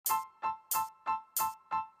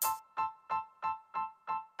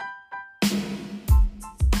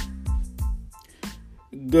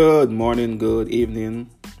Good morning, good evening,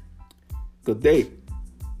 good day.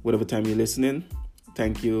 Whatever time you're listening,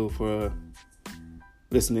 thank you for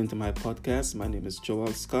listening to my podcast. My name is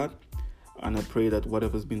Joel Scott, and I pray that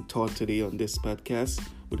whatever's been taught today on this podcast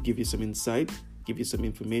will give you some insight, give you some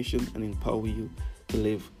information, and empower you to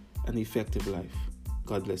live an effective life.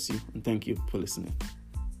 God bless you, and thank you for listening.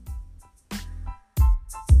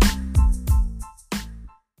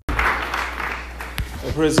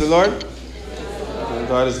 Praise the Lord.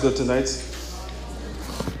 God is good tonight.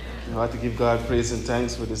 I have to give God praise and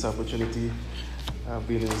thanks for this opportunity. I've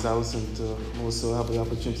been in His house and to also have the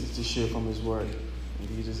opportunity to share from His Word.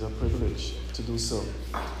 Indeed, it is a privilege to do so.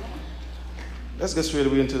 Let's get straight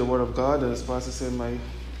away into the Word of God. As Pastor said, my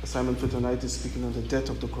assignment for tonight is speaking on the death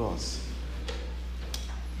of the cross.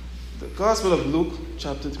 The Gospel of Luke,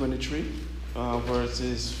 chapter 23,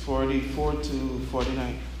 verses 44 to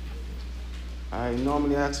 49. I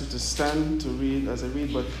normally ask you to stand to read as I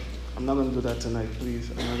read, but I'm not going to do that tonight, please.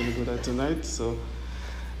 I'm not going to do that tonight, so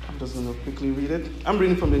I'm just going to quickly read it. I'm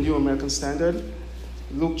reading from the New American Standard,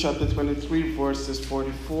 Luke chapter 23, verses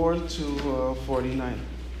 44 to 49.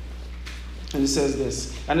 And it says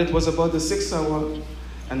this, "And it was about the 6th hour,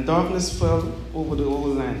 and darkness fell over the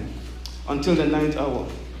whole land, until the 9th hour."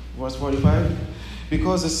 Verse 45,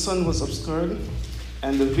 "Because the sun was obscured,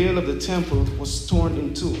 and the veil of the temple was torn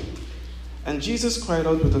in two. And Jesus cried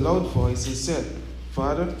out with a loud voice and said,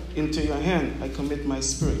 'Father, into your hand I commit my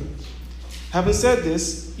spirit.' Having said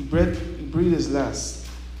this, he breathed his last.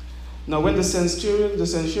 Now when the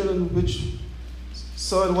centurion which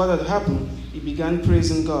saw what had happened, he began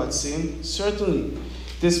praising God, saying, 'Certainly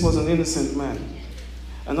this was an innocent man.'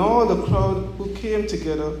 And all the crowd who came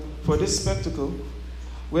together for this spectacle,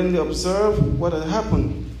 when they observed what had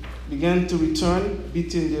happened, began to return,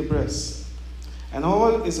 beating their breasts. And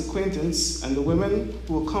all his acquaintance and the women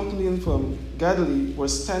who accompanied him from Galilee were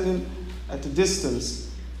standing at a distance,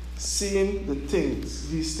 seeing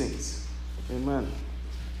these things. Amen.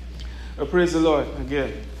 Praise the Lord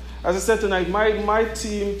again. As I said tonight, my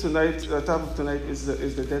theme tonight, the topic tonight is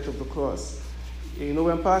the death of the cross. You know,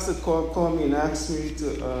 when Pastor called me and asked me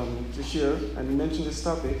to share, and he mentioned this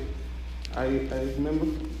topic, I remember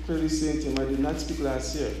clearly saying to him, I did not speak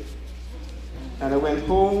last year. And I went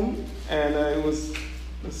home, and the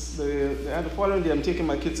following day, I'm taking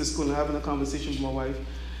my kids to school and having a conversation with my wife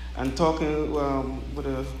and talking with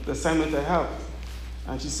the assignment I have.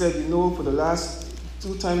 And she said, you know, for the last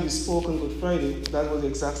 2 times you spoke on Good Friday, that was the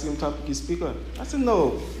exact same topic you speak on. I said,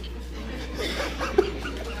 no.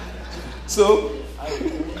 So,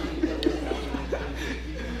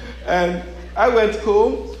 and I went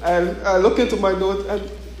home, and I looked into my note, and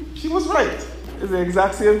she was right. It's the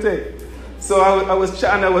exact same thing. So I was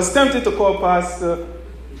tempted to call Pastor,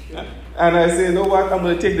 and I said, you know what, I'm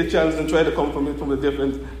going to take the challenge and try to come from it from a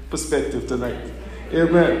different perspective tonight.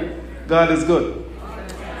 Amen. God is good.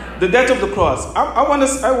 The death of the cross. I want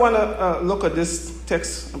to look at this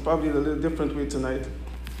text in probably a little different way tonight.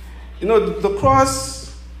 You know, the cross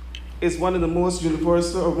is one of the most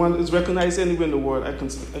universal, or one is recognized anywhere in the world. I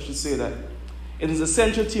should say that. It is a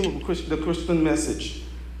central theme of the Christian message.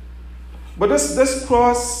 But this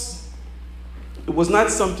cross, it was not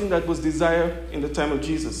something that was desired in the time of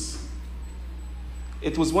Jesus.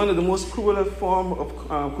 It was one of the most cruel forms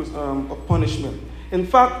of punishment. In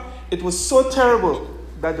fact, it was so terrible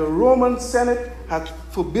that the Roman Senate had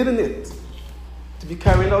forbidden it to be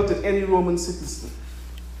carried out to any Roman citizen.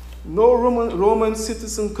 No Roman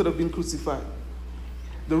citizen could have been crucified.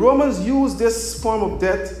 The Romans used this form of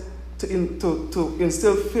death to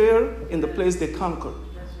instill fear in the place they conquered.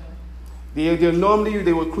 They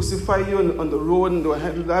would crucify you on the road, and they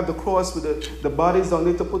would have the cross with the bodies on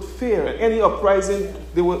it to put fear. Any uprising,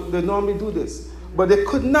 they normally do this. But they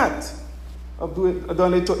could not have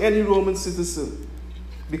done it to any Roman citizen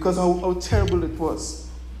because how terrible it was.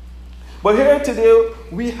 But here today,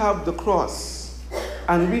 we have the cross.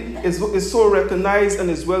 And it's so recognized and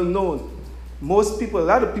is well known. A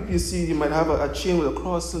lot of people you see, you might have a chain with a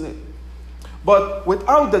cross in it. But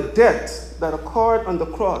without the death that occurred on the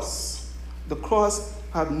cross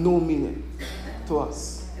had no meaning to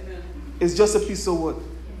us. It's just a piece of wood.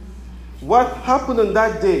 What happened on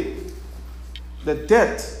that day, the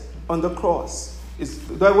death on the cross, is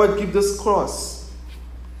that what gives this cross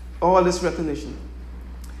all this recognition.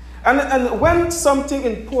 And when something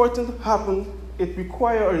important happens,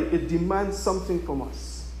 it demands something from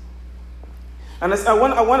us. And I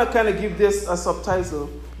want to kind of give this a subtitle: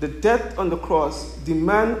 the death on the cross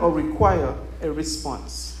demand or require a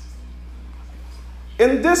response.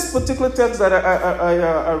 In this particular text that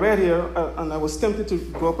I read here, and I was tempted to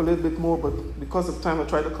go up a little bit more, but because of time I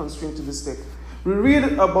tried to constrain to this text. we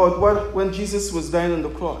read about when Jesus was dying on the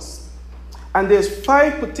cross. And there's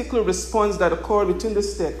 5 particular responses that occurred between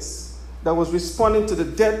this text that was responding to the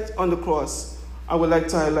death on the cross I would like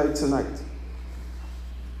to highlight tonight.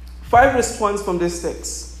 5 responses from this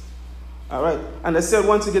text. All right. And I said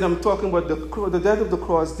once again, I'm talking about the death of the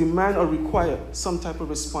cross demand or require some type of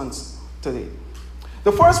response today.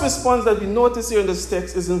 The first response that we notice here in this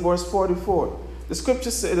text is in verse 44. The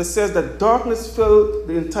scripture says that darkness filled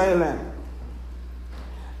the entire land.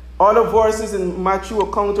 Other verses in Matthew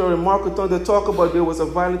account or in Mark account, they talk about there was a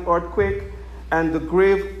violent earthquake and the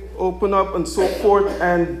grave opened up and so forth,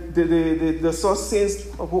 and the saw saints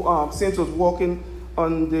was walking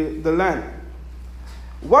on the land.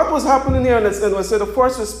 What was happening here, and I said the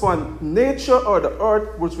first response, nature or the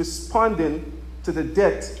earth was responding to the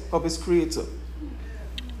death of its creator.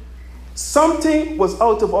 Something was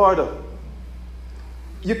out of order.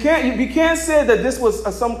 We can't say that this was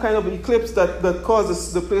some kind of eclipse that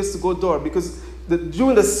caused the place to go dark, because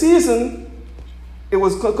during the season, it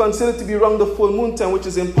was considered to be around the full moon time, which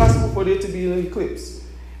is impossible for there to be an eclipse.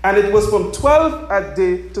 And it was from 12 at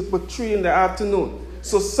day to 3 in the afternoon.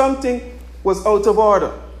 So something was out of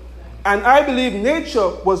order. And I believe nature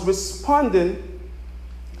was responding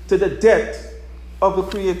to the death of the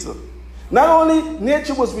Creator. Not only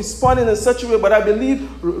nature was responding in such a way, but I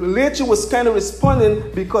believe nature was kind of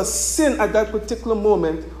responding because sin at that particular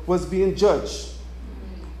moment was being judged.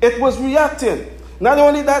 It was reacting. Not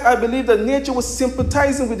only that, I believe that nature was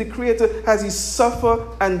sympathizing with the Creator as he suffered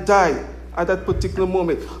and died at that particular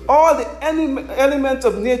moment. All the elements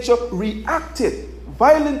of nature reacted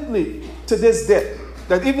violently to this death,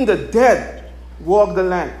 that even the dead walked the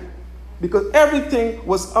land, because everything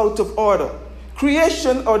was out of order.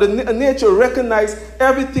 Creation or the nature recognized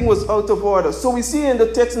everything was out of order. So we see in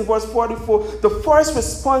the text in verse 44, the first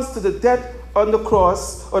response to the death on the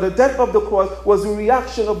cross, or the death of the cross, was the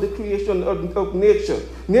reaction of the creation of nature.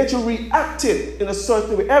 Nature reacted in a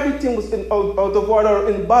certain way. Everything was out of order or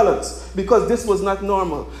in balance, because this was not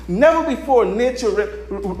normal. Never before nature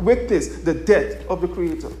witnessed the death of the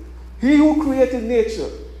Creator. He who created nature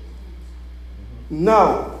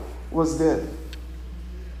now was dead.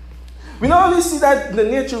 We not only see that the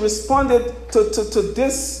nature responded to the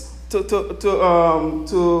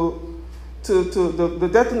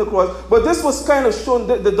death on the cross, but this was kind of shown,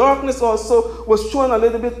 the darkness also was shown a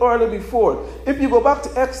little bit earlier before. If you go back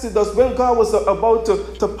to Exodus, when God was about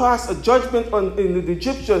to pass a judgment on the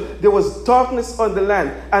Egyptians, there was darkness on the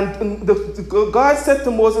land. And God said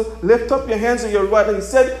to Moses, lift up your hands and your rod. And he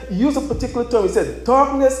said, use a particular term. He said,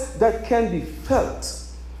 darkness that can be felt.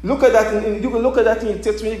 Look at that, you can look at that in your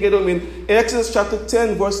text when you get home in Exodus chapter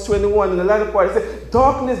 10, verse 21. In the latter part, it says,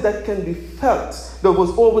 darkness that can be felt, that was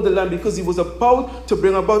over the land, because he was about to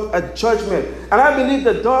bring about a judgment. And I believe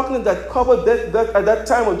the darkness that covered that at that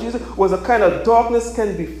time of Jesus was a kind of darkness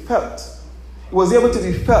can be felt. It was able to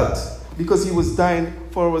be felt because he was dying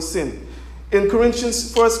for our sin. In 1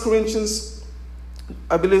 Corinthians,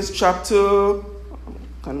 I believe it's chapter 2,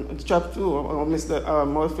 I missed that,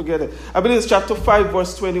 I forget it. I believe it's chapter 5,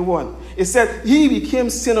 verse 21. It said, he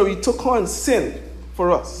became sin, or he took on sin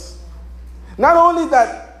for us. Not only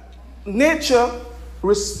that nature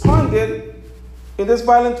responded in this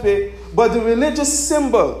violent way, but the religious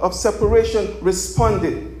symbol of separation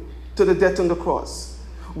responded to the death on the cross.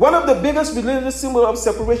 One of the biggest religious symbols of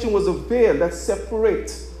separation was a veil that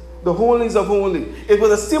separates the holies of holy. It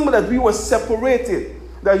was a symbol that we were separated.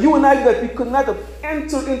 That you and I, that we could not have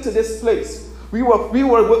entered into this place. We were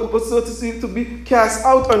so to see, to be cast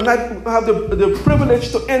out or not have the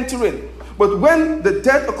privilege to enter in. But when the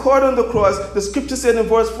death occurred on the cross, the scripture said in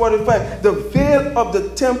verse 45, the veil of the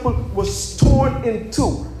temple was torn in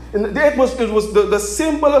two. And it was the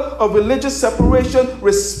symbol of religious separation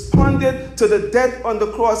responded to the death on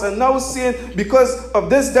the cross. And now saying, because of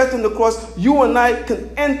this death on the cross, you and I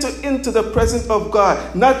can enter into the presence of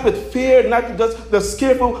God. Not with fear, not just the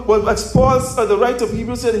scarecrow, but as Paul, the writer of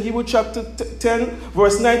Hebrews said in Hebrews chapter 10,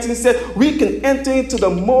 verse 19 said, we can enter into the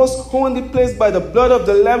most holy place by the blood of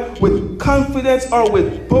the Lamb with confidence or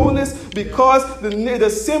with boldness, because the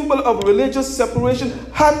symbol of religious separation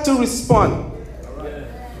had to respond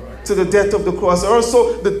to the death of the cross.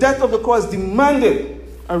 Also, the death of the cross demanded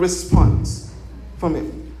a response from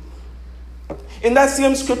him. In that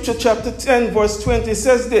same scripture, chapter 10, verse 20, it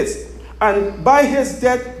says this, and by his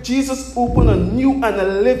death, Jesus opened a new and a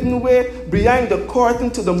living way behind the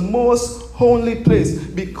curtain to the most holy place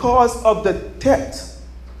because of the death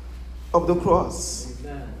of the cross.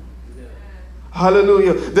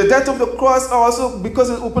 Hallelujah. The death of the cross also, because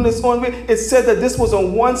it opened its own way, it said that this was a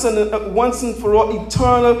once and for all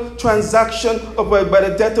eternal transaction by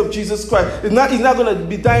the death of Jesus Christ. He's not going to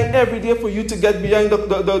be dying every day for you to get behind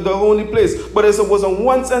the holy place. But it was a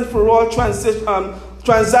once and for all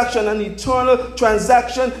transaction, an eternal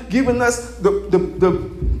transaction, giving us the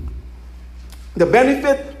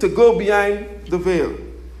benefit to go behind the veil.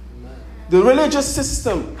 The religious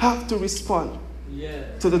system have to respond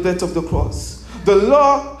to the death of the cross. The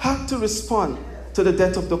law had to respond to the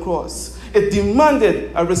death of the cross. It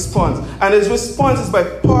demanded a response. And its response is by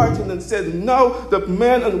parting and said, now the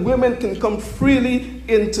men and women can come freely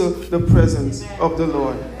into the presence of the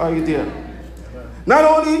Lord. Are you there? Not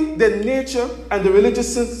only did nature and the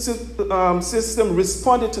religious system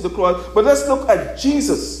responded to the cross, but let's look at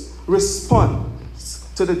Jesus' response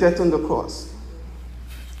to the death on the cross.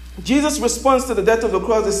 Jesus' response to the death of the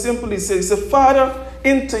cross is simply he said, Father,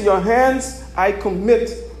 into your hands I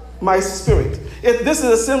commit my spirit. This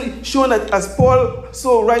is simply showing that, as Paul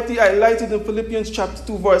so rightly highlighted in Philippians chapter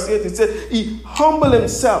 2 verse 8, he said he humbled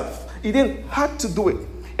himself. He didn't have to do it.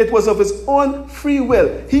 It was of his own free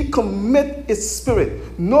will. He committed his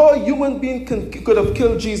spirit. No human being could have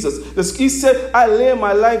killed Jesus. He said, I lay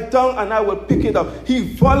my life down and I will pick it up.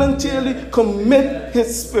 He voluntarily committed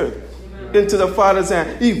his spirit into the Father's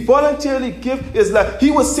hand. He voluntarily gave his life.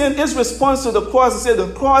 He was saying his response to the cross. He said,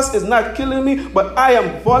 the cross is not killing me, but I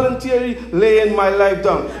am voluntarily laying my life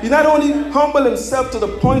down. He not only humbled himself to the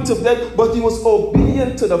point of death, but he was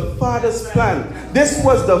obedient to the Father's plan. This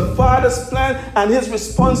was the Father's plan, and his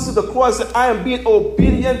response to the cross said, I am being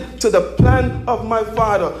obedient to the plan of my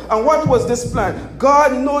Father. And what was this plan?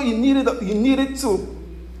 God knew he needed to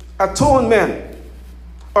atone man,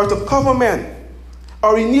 or to cover man,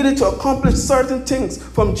 or he needed to accomplish certain things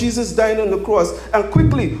from Jesus dying on the cross. And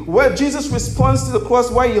quickly, where Jesus responds to the cross,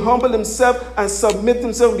 why he humbled himself and submit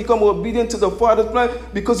himself and become obedient to the Father's plan,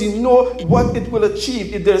 because he knows what it will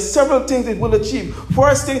achieve. There are several things it will achieve.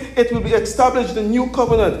 First thing, it will be established the new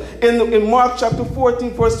covenant. In Mark chapter 14,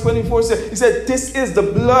 verse 24, he said, this is the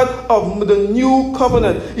blood of the new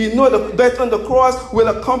covenant. You know the death on the cross will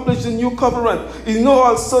accomplish the new covenant. You know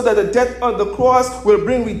also that the death on the cross will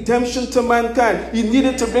bring redemption to mankind. He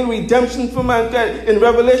needed to bring redemption for mankind. In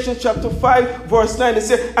Revelation chapter 5, verse 9, it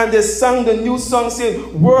said, and they sang the new song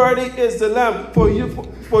saying, worthy is the Lamb, for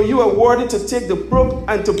you are worthy to take the book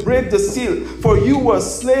and to break the seal. For you were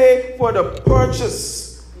slain for the purchase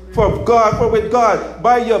for God, for with God,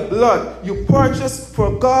 by your blood, you purchased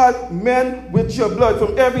for God men with your blood,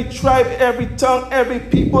 from every tribe, every tongue, every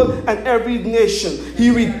people, and every nation. He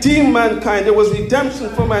redeemed mankind. There was redemption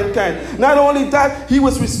for mankind. Not only that, he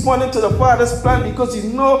was responding to the Father's plan, because he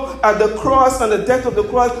know at the cross and the death of the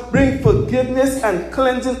cross bring forgiveness and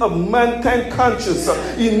cleansing of mankind conscience.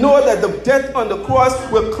 He know that the death on the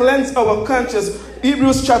cross will cleanse our conscience.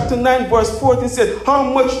 Hebrews chapter 9 verse 14 said, how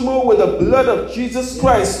much more will the blood of Jesus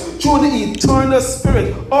Christ, through the eternal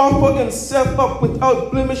Spirit, offer himself up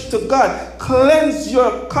without blemish to God, cleanse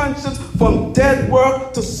your conscience from dead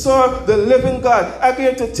work to serve the living God. I'm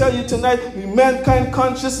here to tell you tonight, mankind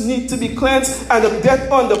conscience needs to be cleansed, and the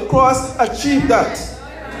death on the cross achieved that.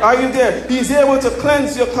 Are you there? He's able to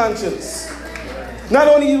cleanse your conscience. Not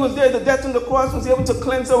only he was there, the death on the cross was able to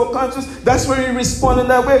cleanse our conscience. That's where he responded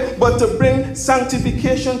that way. But to bring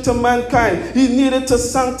sanctification to mankind, he needed to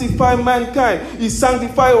sanctify mankind. He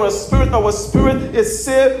sanctified our spirit. Our spirit is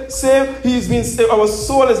saved. Our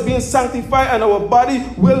soul is being sanctified, and our body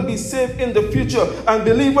will be saved in the future. And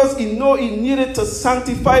believers, he needed to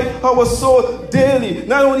sanctify our soul daily.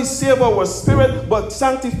 Not only save our spirit, but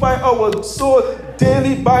sanctify our soul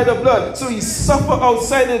daily by the blood. So he suffered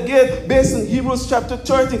outside the gate, based in Hebrews chapter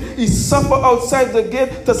 13. He suffered outside the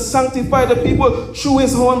gate to sanctify the people through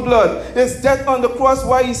his own blood. His death on the cross,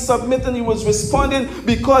 why he submitted, he was responding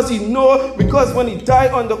because because when he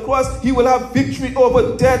died on the cross, he will have victory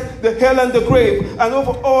over death, the hell, and the grave, and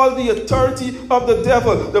over all the authority of the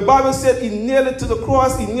devil. The Bible said he nailed it to the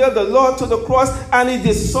cross. He nailed the Lord to the cross, and he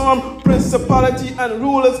disarmed principality and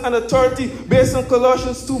rulers and authority, based on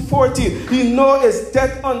Colossians 2:14. He knows his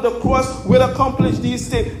death on the cross will accomplish these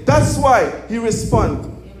things. That's why he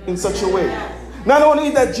responded in such a way. Not only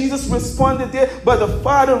that Jesus responded there, but the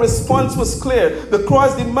Father's response was clear. The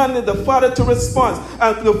cross demanded the Father to respond.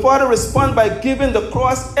 And the Father responded by giving the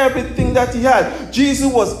cross everything that he had.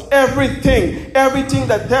 Jesus was everything. Everything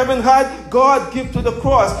that heaven had, God gave to the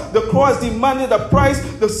cross. The cross demanded a price.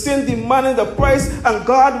 The sin demanded a price. And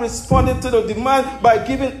God responded to the demand by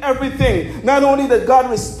giving everything. Not only did God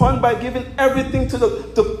respond by giving everything to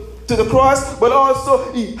the cross, but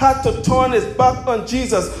also he had to turn his back on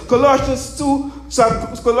Jesus. Colossians 2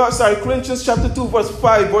 Corinthians chapter 2, verse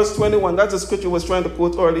 5, verse 21. That's the scripture I was trying to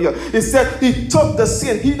quote earlier. It said, he took the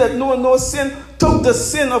sin. He that knew no sin took the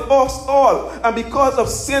sin of us all. And because of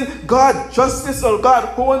sin, God justice or God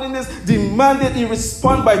holiness demanded he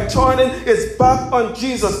respond by turning his back on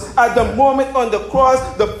Jesus. At the moment on the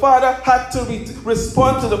cross, the Father had to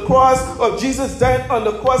respond to the cross of Jesus dying on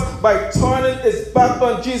the cross by turning his back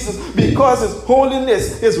on Jesus, because his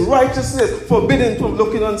holiness, his righteousness forbidden from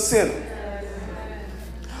looking on sin.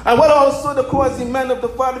 And what also the cross demand of the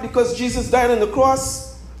Father, because Jesus died on the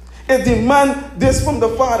cross, it demand this from the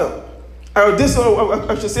Father. Or this, or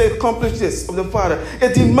I should say, accomplish this of the Father.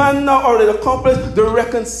 It demand now, or it accomplish the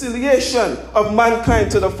reconciliation of mankind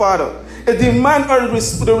to the Father. It demand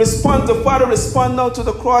the response. The Father respond now to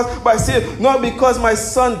the cross by saying, not because my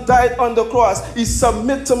son died on the cross, he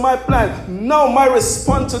submit to my plan. Now my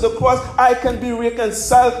response to the cross, I can be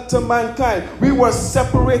reconciled to mankind. We were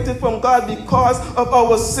separated from God because of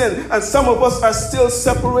our sin. And some of us are still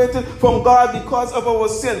separated from God because of our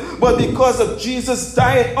sin. But because of Jesus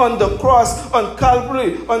dying on the cross, on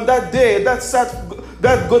Calvary, on that day,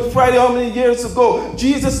 that Good Friday, how many years ago?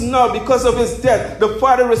 Jesus now, because of his death, the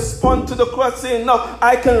Father respond to the cross saying, now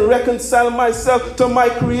I can reconcile myself to my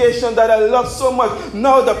creation that I love so much.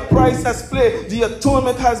 Now the price has paid. The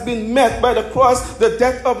atonement has been met by the cross, the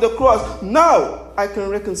death of the cross. Now I can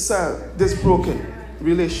reconcile this broken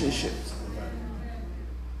relationship.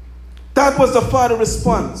 That was the Father's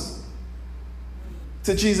response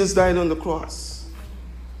to Jesus dying on the cross.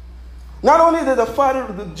 Not only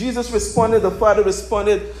did Jesus responded, the Father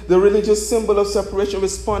responded, the religious symbol of separation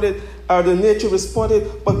responded, or the nature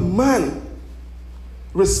responded, but man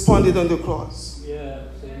responded on the cross. Yes,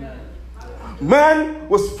 amen. Man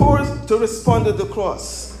was forced to respond to the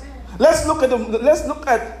cross. Let's look at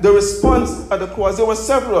the response at the cross. There were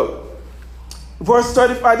several. Verse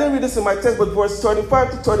 35, I didn't read this in my text, but verse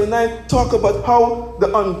 35 to 39 talk about how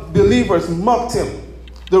the unbelievers mocked him.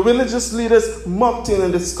 The religious leaders mocked him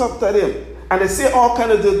and they scoffed at him. And they say all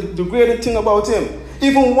kind of degrading thing about him.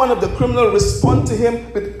 Even one of the criminals respond to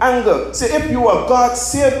him with anger. Say, if you are God,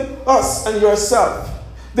 save us and yourself.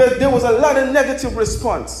 There was a lot of negative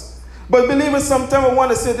response. But believers, sometimes I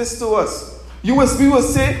want to say this to us. We will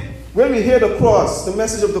say, when we hear the cross, the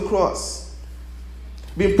message of the cross,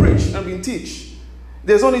 being preached and being taught,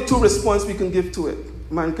 there's only two responses we can give to it.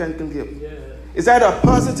 Mankind can give. Yeah. It's either a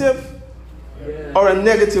positive or a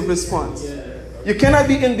negative response. You cannot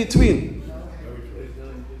be in between.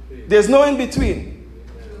 There's no in between.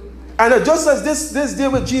 And just as this day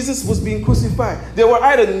with Jesus was being crucified, there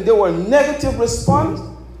were negative response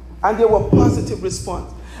and there were positive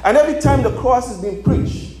response. And every time the cross is being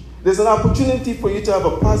preached, there's an opportunity for you to have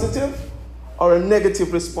a positive or a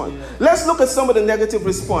negative response. Let's look at some of the negative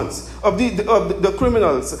response of the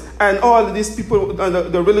criminals and all of these people,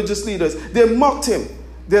 the religious leaders. They mocked him.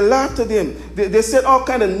 They laughed at him. They said all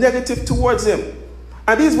kind of negative towards him.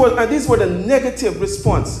 And these were the negative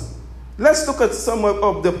response. Let's look at some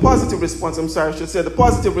of the positive response. I should say the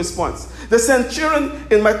positive response. The centurion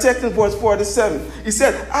in my text in verse 47, he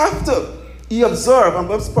said, after he observed, I'm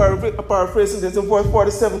paraphrasing this in verse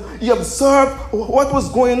 47, he observed what was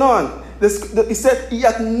going on. He said he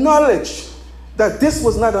acknowledged that this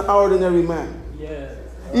was not an ordinary man. Yeah.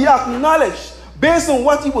 He acknowledged, based on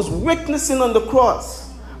what he was witnessing on the cross,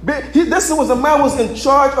 this was a man who was in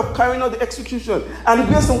charge of carrying out the execution. And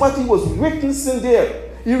based on what he was witnessing there,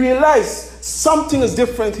 he realized something is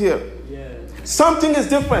different here. Yeah. Something is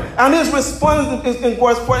different. And his response in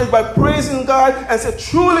verse 4 is by praising God and said,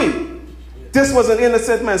 truly, this was an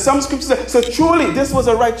innocent man. Some scriptures say, truly, this was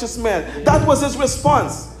a righteous man. Yeah. That was his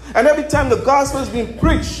response. And every time the gospel is being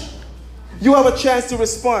preached, you have a chance to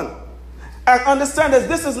respond. And understand that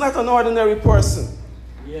this is not an ordinary person.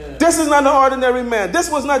 Yeah. This is not an ordinary man.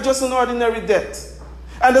 This was not just an ordinary death.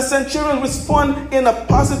 And the centurion responded in a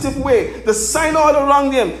positive way. The sign all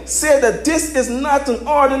around him said that this is not an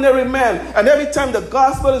ordinary man. And every time the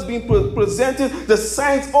gospel is being presented, the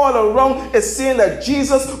signs all around is saying that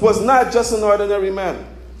Jesus was not just an ordinary man.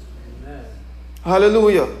 Amen.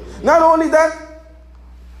 Hallelujah. Not only that,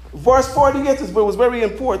 verse 48 was very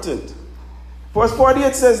important. Verse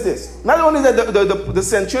 48 says this. Not only that the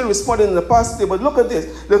centurion responded in the positive, but look at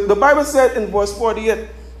this. The Bible said in verse 48,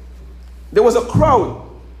 there was a crowd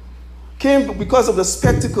came because of the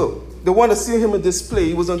spectacle. They want to see him in display.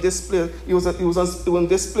 He was on display. He was on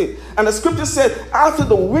display. And the scripture said, after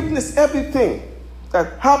they witnessed everything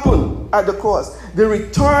that happened at the cross, they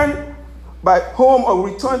returned by home or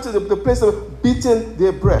returned to the place of beating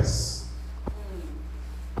their breasts.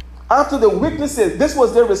 After the witnesses, this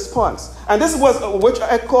was their response. And this was which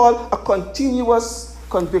I call a continuous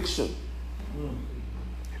conviction.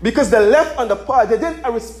 Because they left on the path. They didn't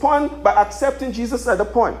respond by accepting Jesus at the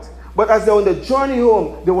point. But as they were on the journey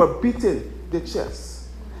home, they were beating their chest.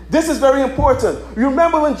 This is very important. You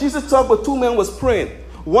remember when Jesus talked with two men was praying.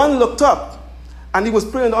 One looked up and he was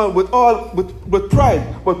praying on with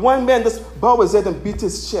pride. But one man just bowed his head and beat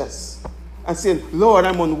his chest and saying, Lord,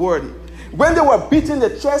 I'm unworthy. When they were beating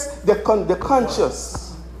the chest, they're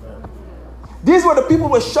conscious. These were the people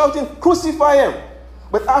who were shouting, crucify him.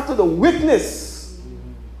 But after the witness,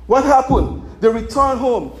 what happened? They returned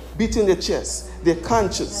home, beating their chest. Their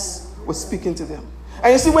conscience was speaking to them.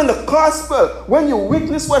 And you see, when the gospel, when you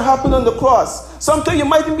witness what happened on the cross, sometimes you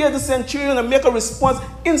might even be at the centurion and make a response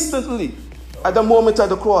instantly at the moment of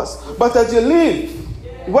the cross. But as you leave,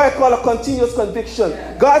 what I call a continuous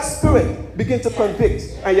conviction, God's Spirit begins to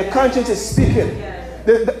convict and your conscience is speaking.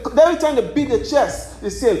 Every time they beat the chest, they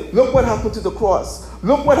say, look what happened to the cross.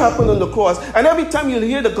 Look what happened on the cross. And every time you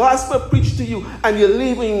hear the gospel preached to you and you're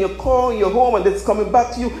leaving your car, your home, and it's coming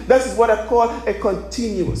back to you, that is what I call a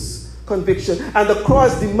continuous conviction. And the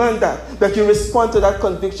cross demanded that you respond to that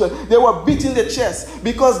conviction. They were beating the chest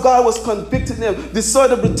because God was convicting them. They saw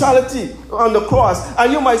the brutality on the cross.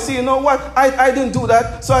 And you might say, you know what? I didn't do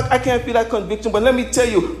that, so I can't feel that conviction. But let me tell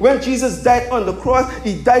you, when Jesus died on the cross,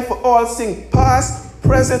 he died for all sin, past,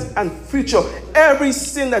 present, and future. Every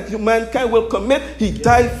sin that mankind will commit, he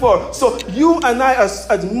died for. So you and I are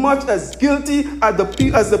as much as guilty as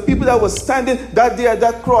the people that were standing that day at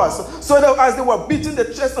that cross. So that as they were beating the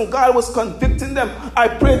chest and God was convicting them, I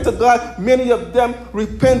pray to God, many of them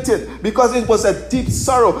repented because it was a deep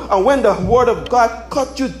sorrow. And when the word of God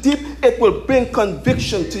cut you deep, it will bring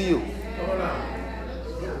conviction to you.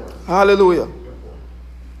 Hallelujah.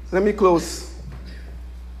 Let me close.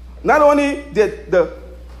 Not only did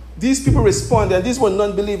these people respond, and these were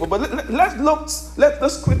non-believers, but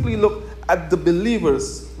let's quickly look at the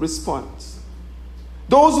believers' response.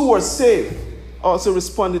 Those who were saved also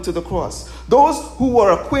responded to the cross. Those who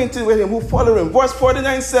were acquainted with him, who followed him. Verse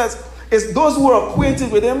 49 says, "Is those who are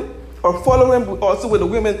acquainted with him or follow him, also with the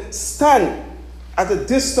women, stand at a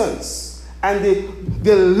distance, and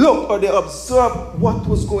they look or they observe what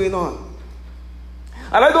was going on."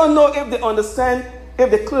 And I don't know if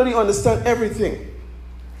they clearly understand everything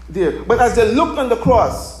there. But as they looked on the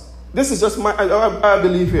cross, this is just I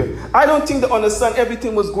believe here. I don't think they understand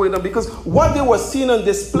everything was going on, because what they were seeing on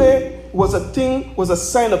display was a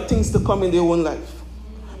sign of things to come in their own life.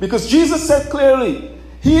 Because Jesus said clearly,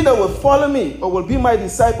 he that will follow me or will be my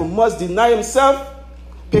disciple must deny himself,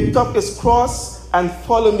 pick up his cross, and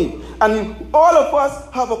follow me. And all of us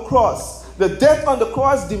have a cross. The death on the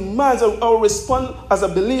cross demands our response as a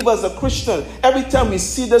believer, as a Christian. Every time we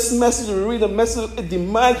see this message, we read the message, it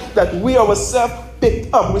demands that we ourselves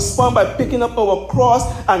pick up, respond by picking up our cross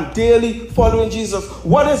and daily following Jesus.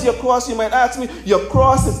 What is your cross, you might ask me? Your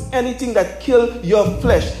cross is anything that kills your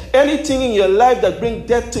flesh. Anything in your life that brings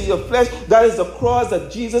death to your flesh, that is the cross that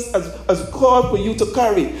Jesus has called for you to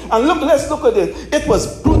carry. And let's look at it. It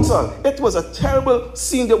was brutal. It was a terrible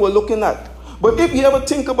scene that we're looking at. But if you ever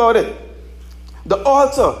think about it, the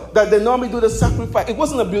altar that they normally do the sacrifice, it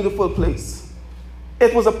wasn't a beautiful place.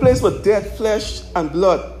 It was a place with dead flesh and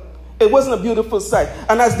blood. It wasn't a beautiful sight.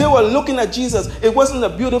 And as they were looking at Jesus, it wasn't a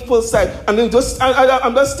beautiful sight. And I'm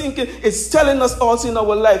just thinking, it's telling us also in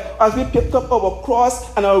our life, as we picked up our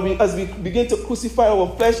cross and as we begin to crucify our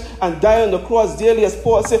flesh and die on the cross daily, as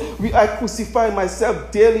Paul said, I crucify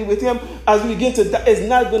myself daily with him. As we begin to die, it's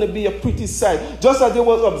not going to be a pretty sight. Just as they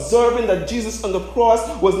were observing that Jesus on the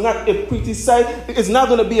cross was not a pretty sight, it's not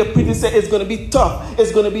going to be a pretty sight. It's going to be tough.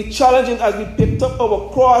 It's going to be challenging as we picked up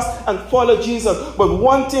our cross and follow Jesus. But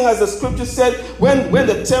one thing, as the scripture said, when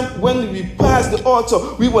we pass the altar,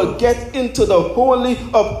 we will get into the Holy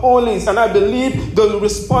of Holies. And I believe the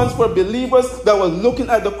response for believers that were looking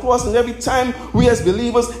at the cross, and every time we as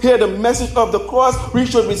believers hear the message of the cross, we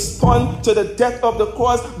should respond to the death of the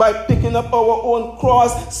cross by picking up our own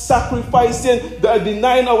cross, sacrificing,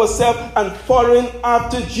 denying ourselves, and following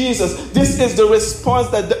after Jesus. This is the response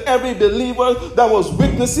that every believer that was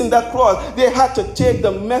witnessing that cross, they had to take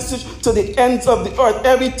the message to the ends of the earth.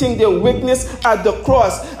 Everything they witnessed at the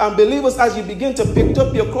cross. And believers, as you begin to pick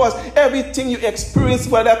up your cross, everything you experience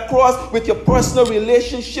by that cross with your personal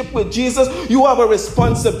relationship with Jesus, you have a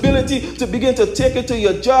responsibility to begin to take it to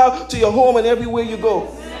your job, to your home, and everywhere you go.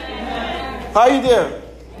 Amen. Are you there?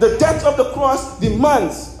 The death of the cross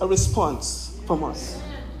demands a response from us.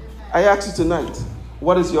 I ask you tonight,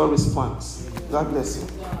 what is your response? God bless you.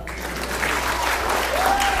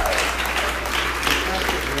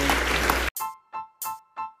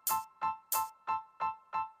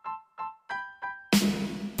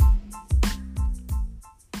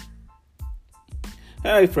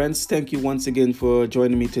 Hi, friends. Thank you once again for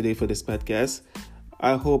joining me today for this podcast.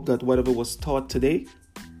 I hope that whatever was taught today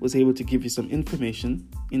was able to give you some information,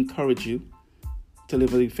 encourage you to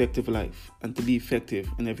live an effective life and to be effective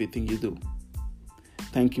in everything you do.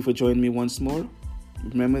 Thank you for joining me once more.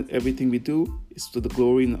 Remember, everything we do is to the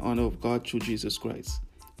glory and honor of God through Jesus Christ.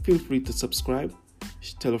 Feel free to subscribe,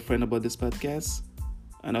 tell a friend about this podcast,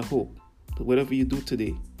 and I hope that whatever you do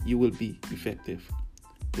today, you will be effective.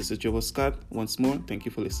 This is Joel Scott. Once more, thank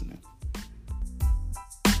you for listening.